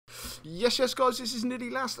Yes guys, this is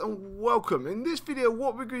Niddy Last and welcome. In this video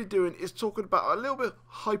what we're going to be doing is talking about a little bit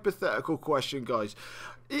hypothetical question, guys.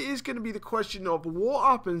 It is going to be the question of what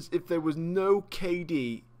happens if there was no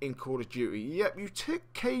KD in Call of Duty. Yep, you took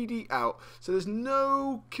KD out, so there's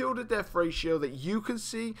no kill to death ratio that you can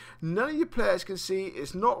see, none of your players can see,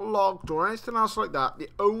 it's not logged or anything else like that. The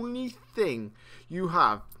only thing you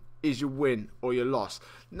have is your win or your loss.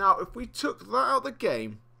 Now if we took that out of the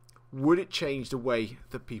game, would it change the way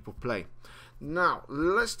that people play? Now,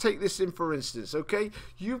 let's take this in for instance, okay?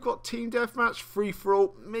 You've got team deathmatch,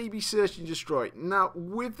 free-for-all, maybe search and destroy. Now,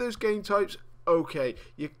 with those game types, okay,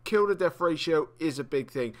 your kill to death ratio is a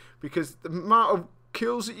big thing because the amount of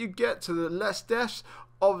kills that you get to the less deaths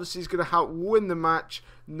obviously is going to help win the match,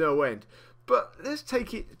 no end. But let's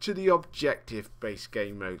take it to the objective-based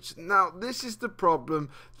game modes. Now, this is the problem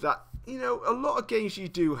that, you know, a lot of games you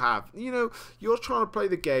do have. You know, you're trying to play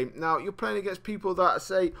the game. Now, you're playing against people that are,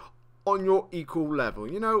 say, on your equal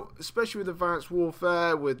level, you know, especially with Advanced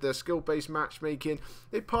Warfare, with the skill-based matchmaking,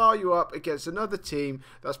 they par you up against another team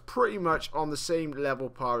that's pretty much on the same level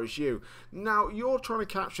par as you. Now, you're trying to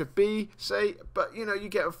capture B, say, but, you know, you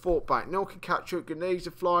get a fort back. No one can capture it, grenades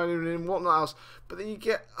are flying in and whatnot else, but then you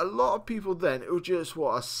get a lot of people then who just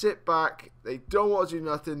want to sit back, they don't want to do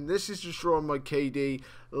nothing, this is destroying my KD,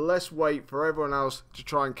 let's wait for everyone else to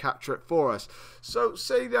try and capture it for us. So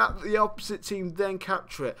say that the opposite team then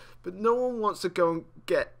capture it, but no one wants to go and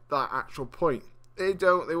get that actual point. They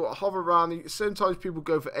don't, they want to hover around. Sometimes people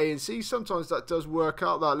go for A and C, sometimes that does work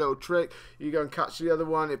out, that little trick. You go and catch the other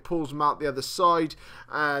one, it pulls them out the other side,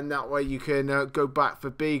 and that way you can go back for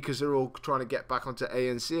B because they're all trying to get back onto A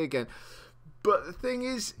and C again. But the thing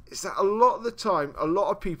is that a lot of the time, a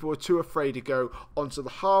lot of people are too afraid to go onto the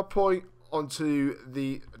hard point, onto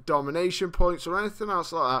the domination points or anything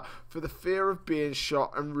else like that for the fear of being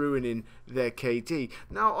shot and ruining their KD.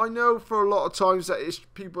 Now I know for a lot of times that it's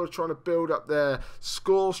people are trying to build up their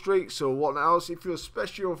score streaks or whatnot else. If you're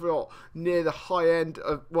especially if you're near the high end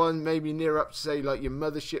of one, maybe near up to say like your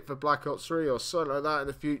mothership for Black Ops 3 or something like that in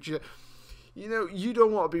the future, you know, you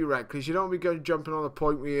don't want to be wrecked because you don't want to be going jumping on a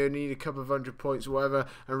point where you need a couple of 100 points or whatever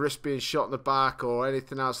and risk being shot in the back or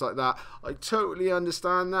anything else like that. I totally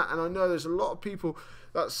understand that, and I know there's a lot of people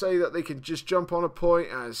that say that they can just jump on a point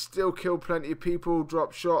and still kill plenty of people,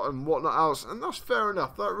 drop shot and whatnot else, and that's fair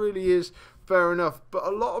enough. That really is fair enough, but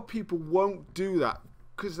a lot of people won't do that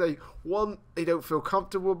because one, they don't feel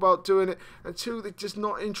comfortable about doing it, and two, they're just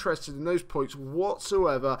not interested in those points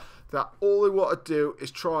whatsoever, that all they want to do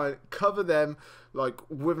is try and cover them like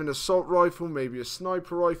with an assault rifle, maybe a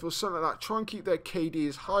sniper rifle, something like that, try and keep their KD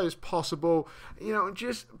as high as possible, you know, and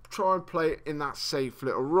just try and play it in that safe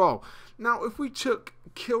little role. Now if we took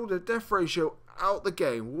kill to death ratio out the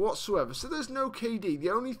game whatsoever, so there's no KD,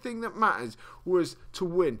 the only thing that matters was to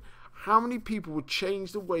win, how many people would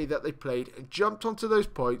change the way that they played and jumped onto those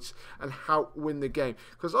points and help win the game?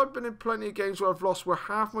 Because I've been in plenty of games where I've lost where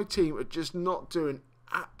half my team are just not doing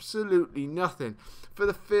absolutely nothing for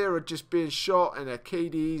the fear of just being shot and their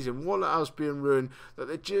KDs and what else being ruined, that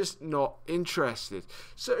they're just not interested.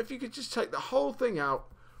 So if you could just take the whole thing out,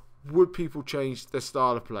 would people change their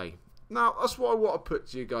style of play? Now that's what I want to put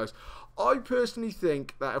to you guys. I personally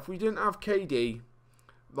think that if we didn't have KD,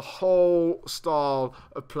 the whole style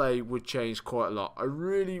of play would change quite a lot. I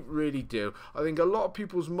really do. I think a lot of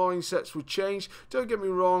people's mindsets would change. Don't get me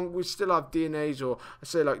wrong, we'd still have DNAs or I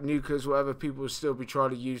say like nukers, whatever. People would still be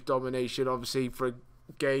trying to use domination, obviously for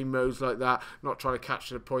game modes like that, not trying to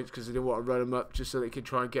capture the points because they didn't want to run them up just so they could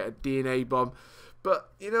try and get a DNA bomb.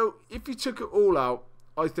 But you know, if you took it all out,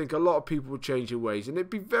 I think a lot of people would change their ways, and it'd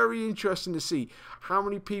be very interesting to see how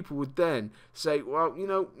many people would then say, well, you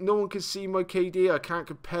know, no one can see my KD, I can't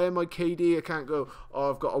compare my KD, I can't go,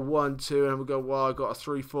 oh, I've got a 1, 2, and we'll go, well, I've got a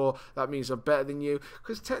 3, 4, that means I'm better than you,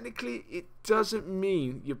 because technically it doesn't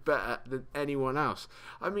mean you're better than anyone else.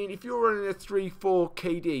 I mean, if you're running a 3, 4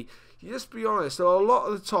 KD, just be honest, a lot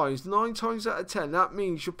of the times, 9 times out of 10, that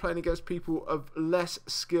means you're playing against people of less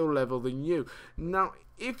skill level than you. Now,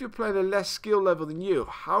 if you're playing a less skill level than you,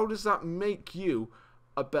 how does that make you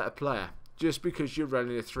a better player? Just because you're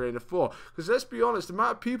running a 3 and a 4. Because let's be honest, the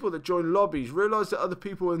amount of people that join lobbies realise that other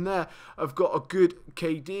people in there have got a good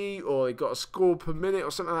KD or they got a score per minute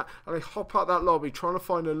or something like that, and they hop out that lobby trying to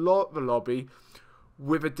find a lobby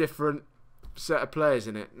with a different set of players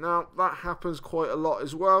in it. Now that happens quite a lot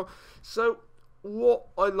as well. So what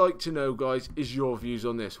I'd like to know, guys, is your views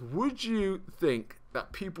on this. Would you think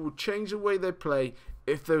that people would change the way they play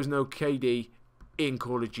if there was no KD in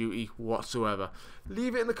Call of Duty whatsoever?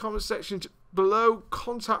 Leave it in the comment section below.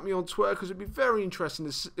 Contact me on Twitter because it'd be very interesting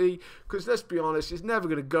to see, because let's be honest, it's never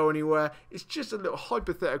going to go anywhere. It's just a little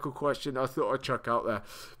hypothetical question I thought I'd chuck out there.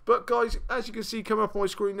 But guys, as you can see coming up on my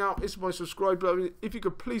screen now, it's my subscribe button. If you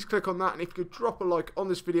could please click on that, and if you could drop a like on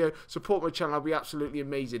this video, support my channel, that'd be absolutely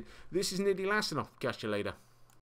amazing. This is Nitty Last, and I'll catch you later.